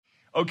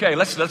Okay,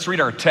 let's read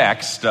our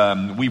text.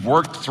 We've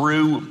worked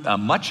through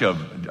much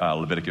of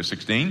Leviticus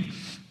 16.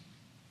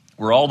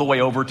 We're all the way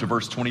over to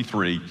verse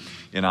 23,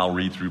 and I'll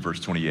read through verse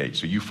 28.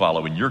 So you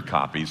follow in your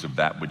copies of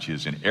that which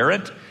is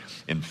inerrant,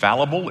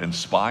 infallible,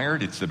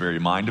 inspired. It's the very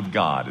mind of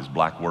God, as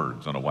black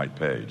words on a white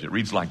page. It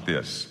reads like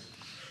this.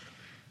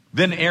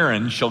 Then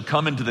Aaron shall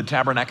come into the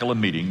tabernacle of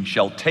meeting,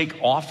 shall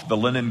take off the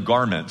linen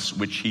garments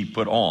which he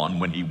put on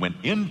when he went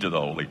into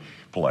the holy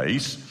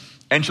place,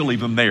 and shall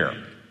leave them there.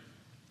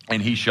 And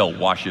he shall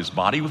wash his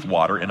body with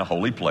water in a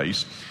holy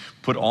place,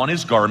 put on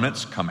his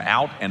garments, come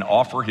out and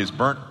offer his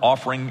burnt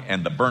offering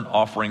and the burnt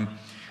offering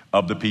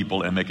of the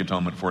people, and make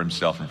atonement for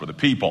himself and for the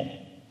people.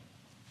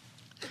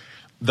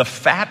 The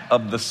fat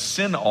of the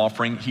sin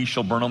offering he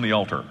shall burn on the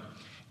altar.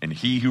 And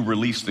he who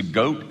released the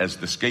goat as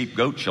the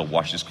scapegoat shall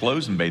wash his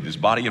clothes and bathe his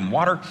body in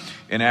water,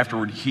 and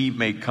afterward he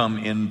may come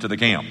into the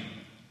camp.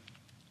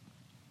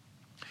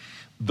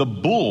 The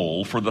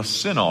bull for the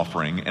sin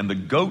offering and the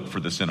goat for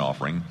the sin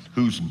offering,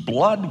 whose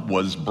blood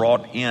was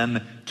brought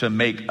in to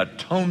make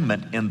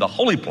atonement in the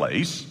holy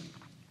place,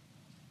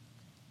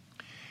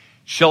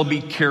 shall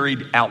be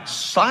carried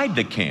outside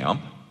the camp,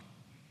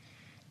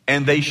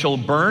 and they shall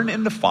burn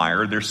in the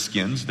fire their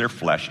skins, their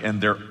flesh, and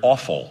their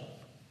offal.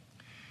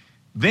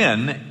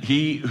 Then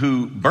he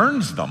who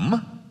burns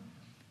them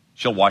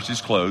shall wash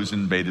his clothes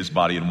and bathe his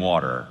body in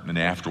water, and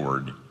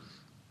afterward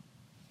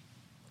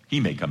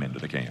he may come into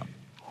the camp.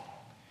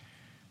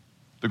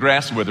 The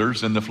grass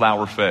withers and the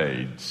flower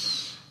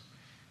fades,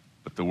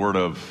 but the word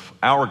of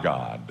our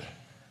God,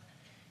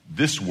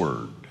 this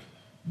word,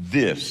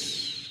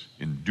 this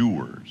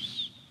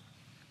endures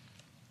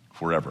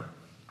forever.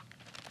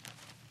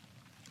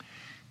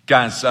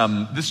 Guys,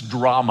 this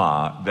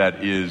drama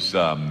that is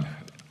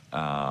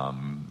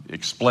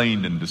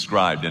explained and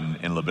described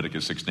in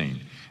Leviticus 16,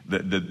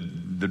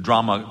 the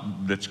drama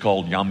that's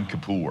called Yom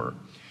Kippur,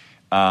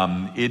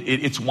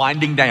 it's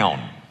winding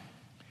down.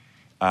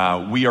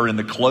 We are in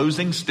the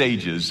closing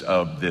stages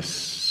of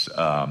this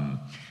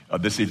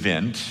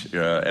event,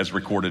 as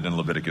recorded in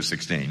Leviticus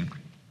 16.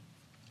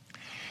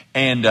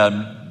 And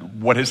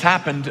what has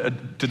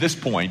happened to this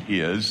point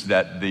is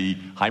that the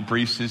high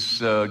priest has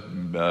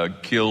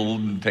killed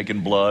and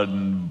taken blood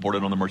and poured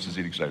it on the mercy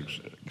seat,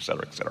 et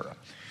cetera, et cetera.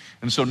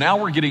 And so now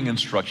we're getting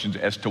instructions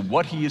as to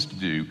what he is to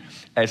do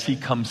as he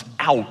comes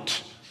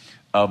out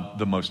of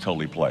the most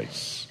holy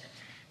place.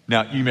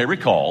 Now, you may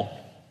recall,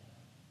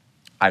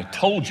 I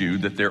told you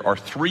that there are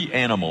 3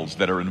 animals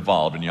that are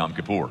involved in Yom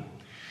Kippur.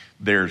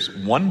 There's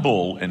 1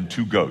 bull and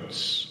 2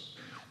 goats.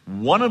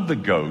 One of the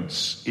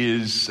goats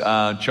is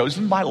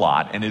chosen by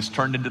Lot and is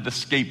turned into the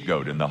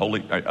scapegoat, and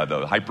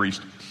the high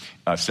priest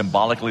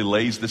symbolically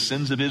lays the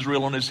sins of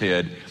Israel on his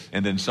head,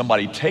 and then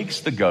somebody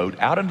takes the goat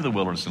out into the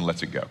wilderness and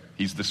lets it go.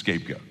 He's the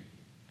scapegoat.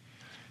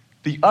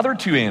 The other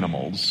 2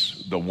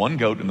 animals, the 1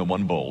 goat and the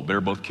 1 bull,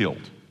 they're both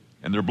killed,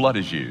 and their blood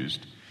is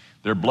used.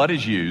 Their blood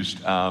is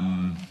used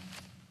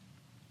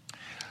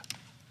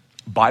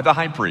by the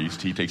high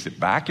priest. He takes it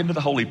back into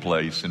the holy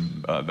place,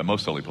 and the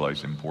most holy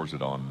place, and pours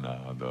it on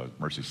the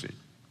mercy seat.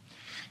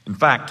 In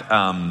fact,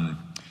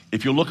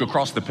 if you look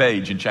across the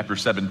page in chapter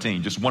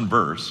 17, just one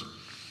verse,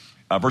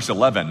 verse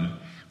 11,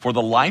 for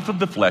the life of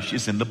the flesh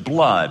is in the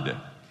blood,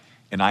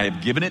 and I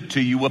have given it to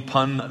you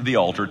upon the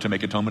altar to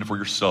make atonement for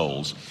your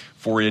souls,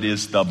 for it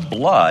is the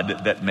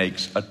blood that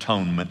makes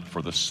atonement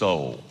for the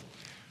soul.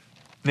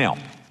 Now,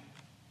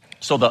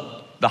 so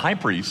the high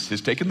priest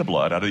has taken the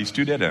blood out of these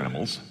 2 dead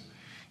animals.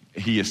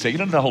 He has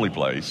taken it to the holy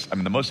place,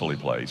 the most holy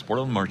place, poured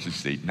it on the mercy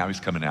seat. Now he's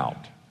coming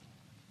out.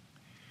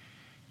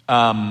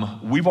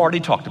 We've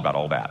already talked about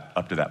all that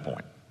up to that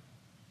point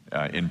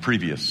in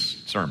previous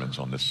sermons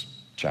on this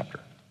chapter.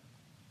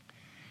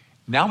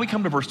 Now we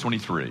come to verse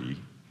 23,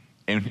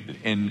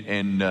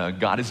 and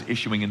God is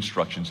issuing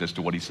instructions as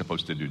to what he's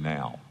supposed to do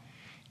now.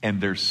 And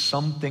there's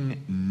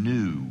something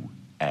new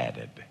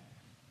added.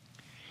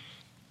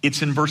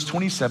 It's in verse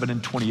 27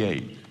 and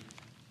 28.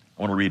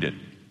 I want to read it.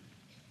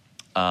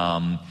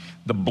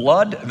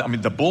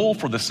 The bull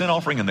for the sin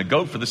offering and the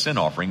goat for the sin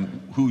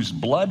offering, whose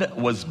blood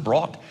was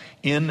brought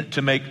in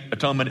to make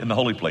atonement in the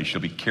holy place,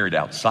 shall be carried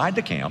outside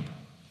the camp,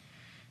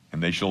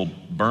 and they shall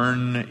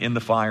burn in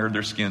the fire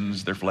their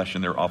skins, their flesh,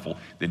 and their offal.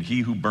 Then he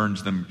who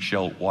burns them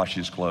shall wash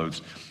his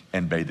clothes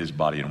and bathe his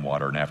body in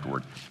water, and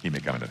afterward he may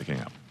come into the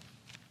camp.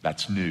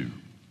 That's new.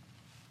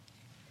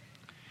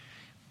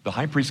 The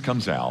high priest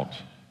comes out,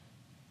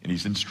 and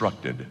he's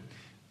instructed.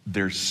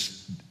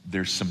 There's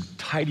some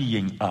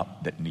tidying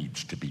up that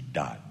needs to be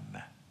done.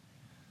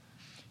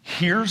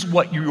 Here's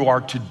what you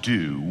are to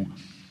do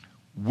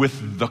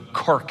with the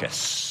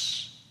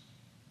carcass.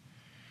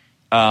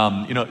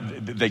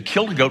 They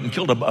killed a goat and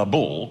killed a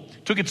bull,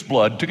 took its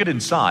blood, took it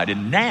inside,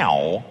 and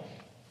now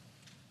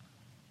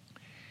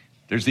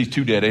there's these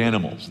 2 dead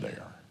animals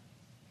there.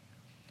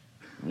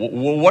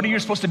 What are you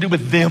supposed to do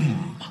with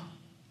them?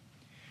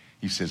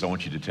 He says, I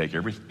want you to take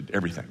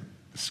everything,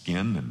 the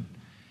skin and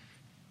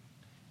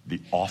the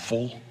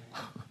offal.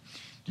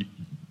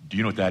 Do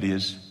you know what that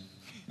is?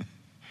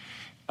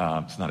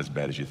 It's not as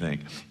bad as you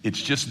think.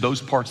 It's just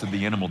those parts of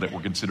the animal that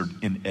were considered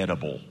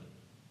inedible.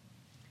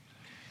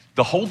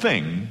 The whole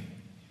thing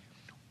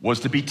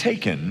was to be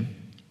taken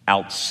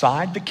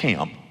outside the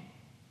camp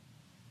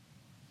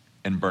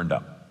and burned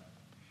up.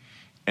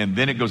 And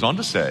then it goes on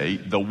to say,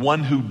 the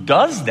one who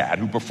does that,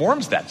 who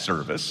performs that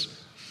service,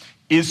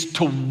 is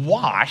to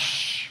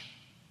wash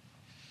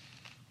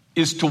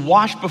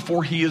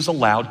before he is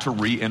allowed to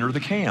re-enter the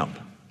camp.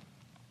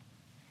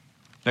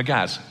 Now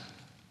guys,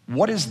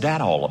 what is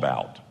that all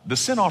about? The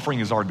sin offering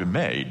has already been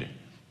made.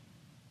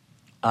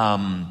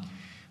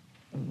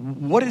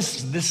 What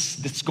is this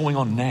that's going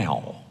on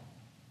now?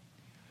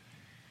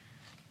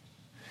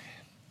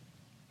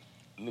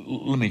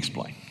 Let me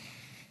explain.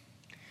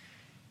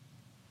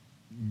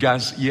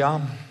 Guys,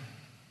 yeah,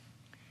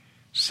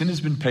 sin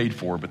has been paid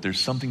for, but there's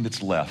something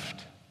that's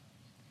left.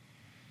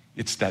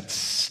 It's that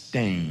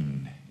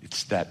stain.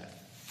 It's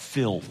that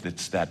filth.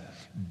 It's that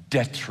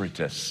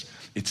detritus.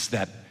 It's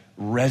that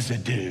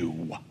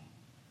residue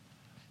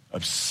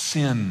of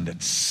sin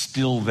that's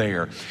still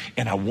there.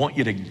 And I want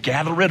you to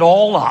gather it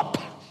all up,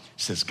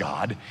 says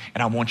God,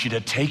 and I want you to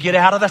take it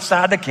out of the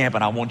side of the camp,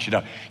 and I want you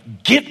to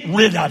get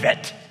rid of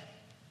it.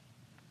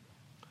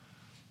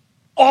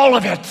 All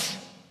of it.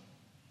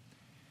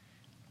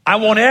 I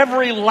want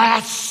every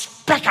last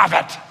speck of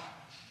it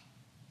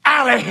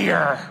out of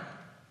here.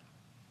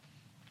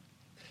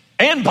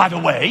 And by the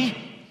way,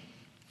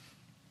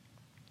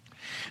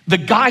 the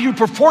guy who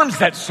performs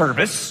that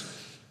service,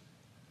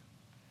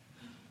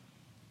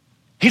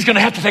 he's going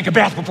to have to take a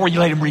bath before you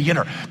let him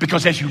re-enter.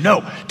 Because as you know,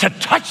 to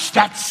touch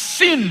that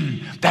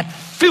sin, that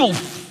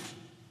filth,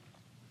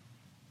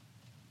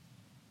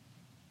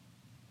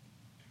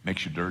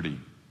 makes you dirty.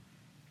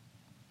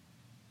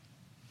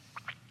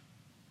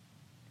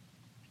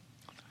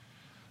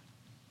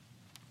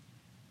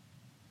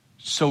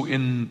 So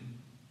in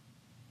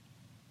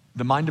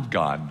the mind of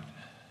God,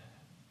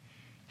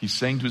 he's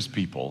saying to his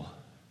people,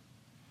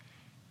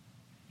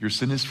 your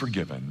sin is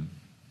forgiven,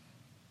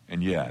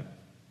 and yet,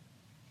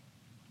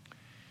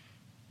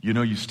 you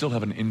know, you still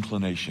have an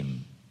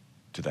inclination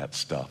to that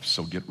stuff,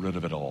 so get rid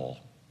of it all.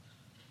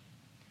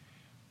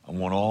 I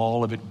want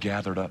all of it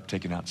gathered up,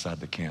 taken outside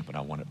the camp, and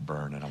I want it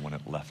burned, and I want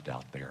it left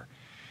out there,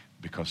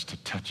 because to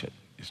touch it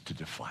is to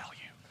defile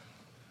you.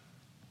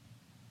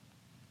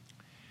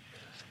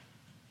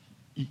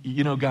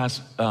 You know, guys,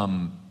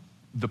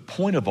 the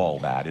point of all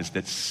that is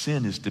that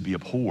sin is to be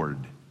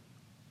abhorred.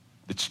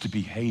 It's to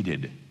be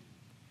hated.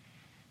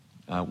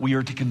 We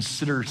are to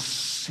consider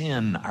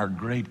sin our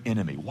great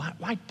enemy.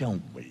 Why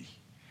don't we?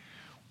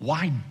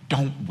 Why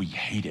don't we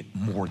hate it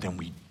more than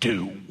we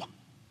do? Well,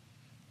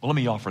 let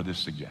me offer this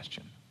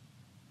suggestion.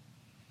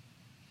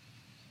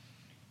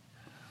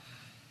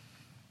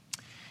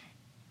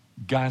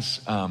 Guys,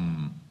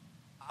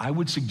 I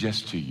would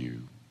suggest to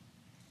you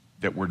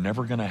that we're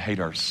never going to hate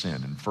our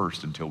sin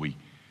until we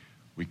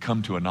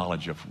come to a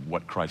knowledge of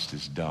what Christ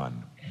has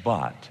done.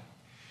 But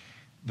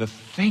the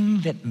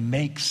thing that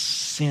makes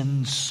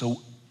sin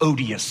so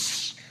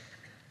odious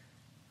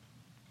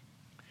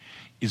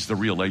is the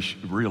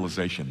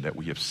realization that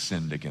we have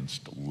sinned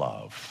against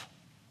love.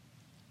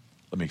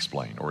 Let me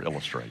explain or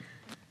illustrate.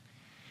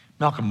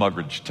 Malcolm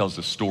Muggeridge tells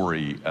the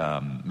story.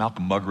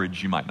 Malcolm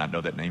Muggeridge, you might not know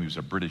that name, he was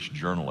a British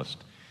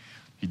journalist.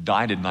 He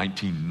died in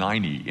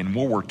 1990. In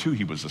World War II,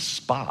 he was a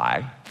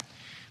spy.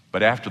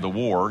 But after the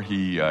war,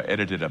 he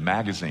edited a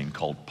magazine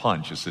called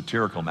Punch, a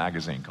satirical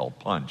magazine called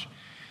Punch.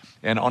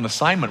 And on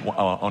assignment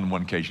on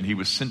one occasion, he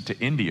was sent to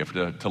India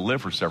to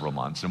live for several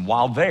months. And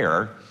while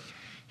there,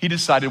 he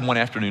decided one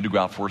afternoon to go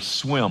out for a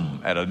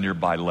swim at a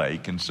nearby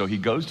lake. And so he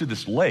goes to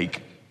this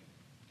lake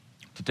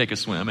to take a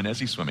swim. And as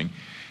he's swimming,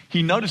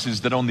 he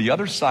notices that on the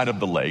other side of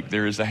the lake,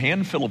 there is a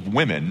handful of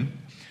women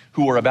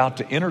who are about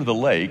to enter the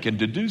lake, and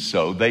to do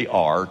so, they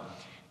are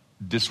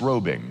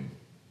disrobing.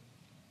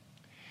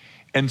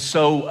 And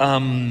so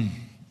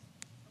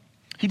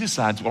he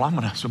decides, well, I'm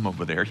going to swim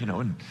over there,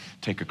 and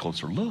take a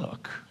closer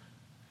look.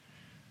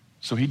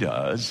 So he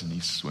does, and he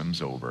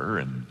swims over,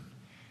 and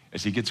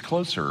as he gets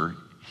closer,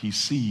 he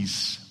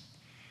sees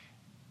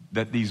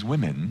that these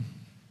women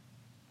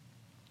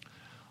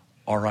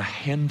are a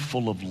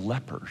handful of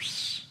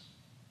lepers.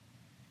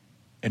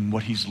 And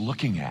what he's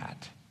looking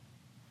at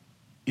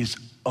is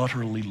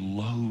utterly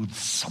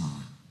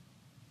loathsome.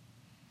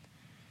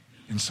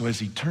 And so as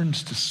he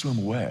turns to swim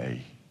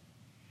away,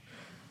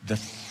 the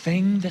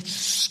thing that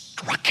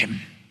struck him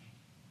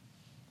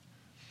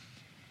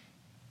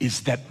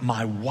is that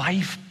my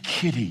wife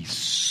Kitty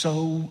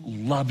so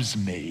loves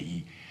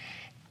me,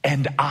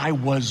 and I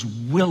was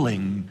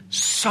willing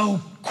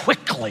so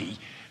quickly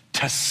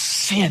to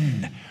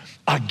sin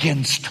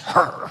against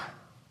her.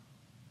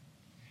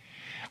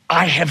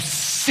 I have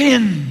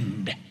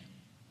sinned.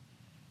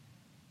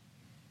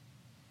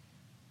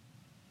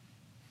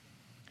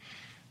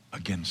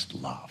 Against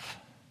love.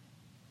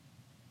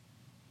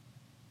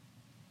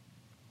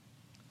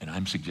 And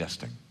I'm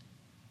suggesting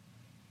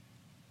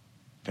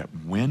that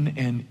when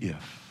and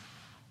if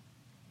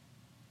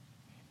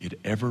it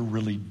ever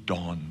really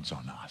dawns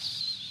on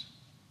us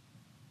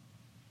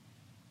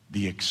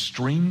the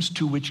extremes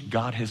to which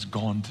God has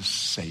gone to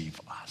save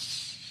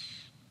us,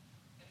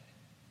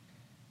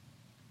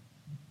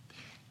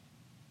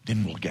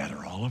 then we'll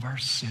gather all of our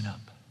sin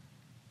up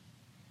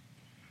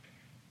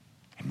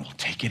and we'll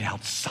take it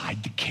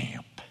outside the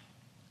camp.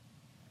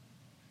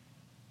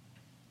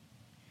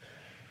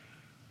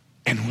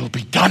 And we'll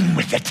be done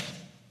with it.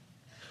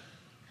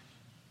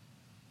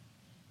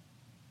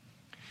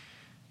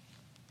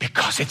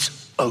 Because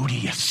it's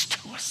odious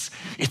to us.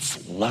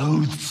 It's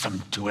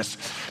loathsome to us.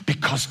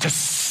 Because to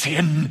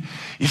sin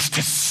is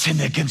to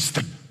sin against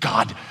the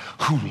God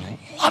who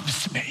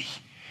loves me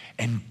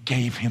and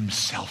gave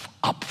himself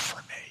up for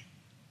me.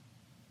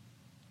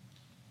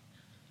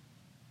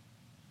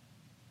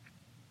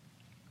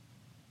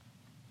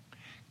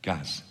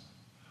 Guys,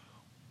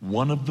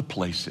 one of the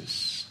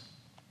places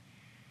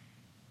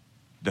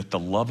that the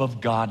love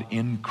of God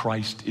in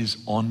Christ is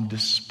on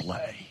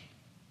display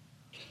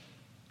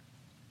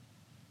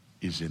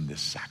is in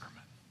this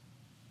sacrament.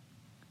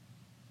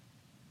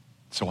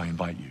 So I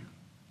invite you,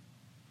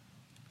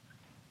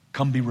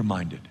 come be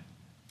reminded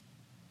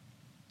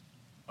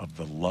of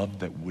the love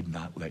that would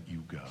not let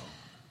you go.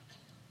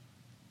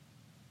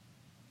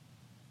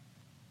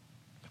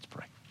 Let's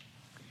pray.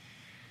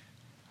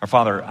 Our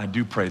Father, I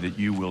do pray that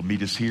you will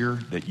meet us here,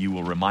 that you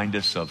will remind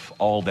us of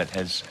all that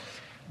has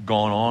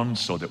gone on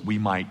so that we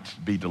might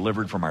be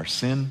delivered from our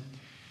sin.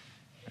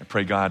 I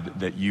pray,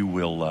 God, that you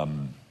will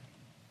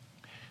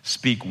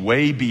speak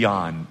way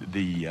beyond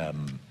the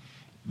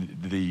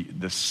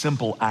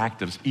simple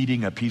act of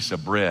eating a piece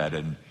of bread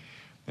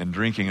and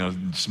drinking a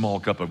small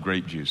cup of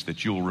grape juice,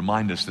 that you'll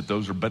remind us that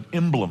those are but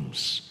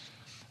emblems.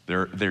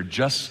 They're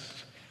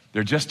just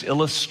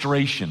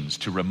illustrations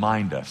to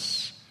remind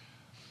us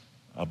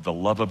of the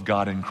love of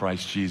God in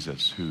Christ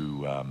Jesus,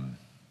 who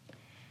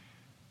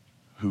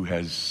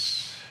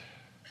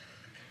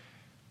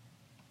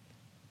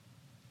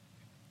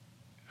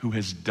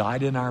has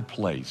died in our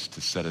place to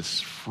set us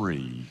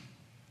free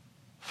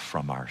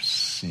from our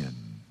sin.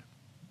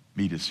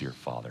 Meet us here,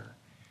 Father,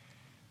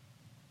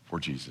 for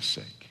Jesus'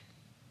 sake.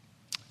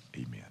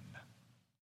 Amen.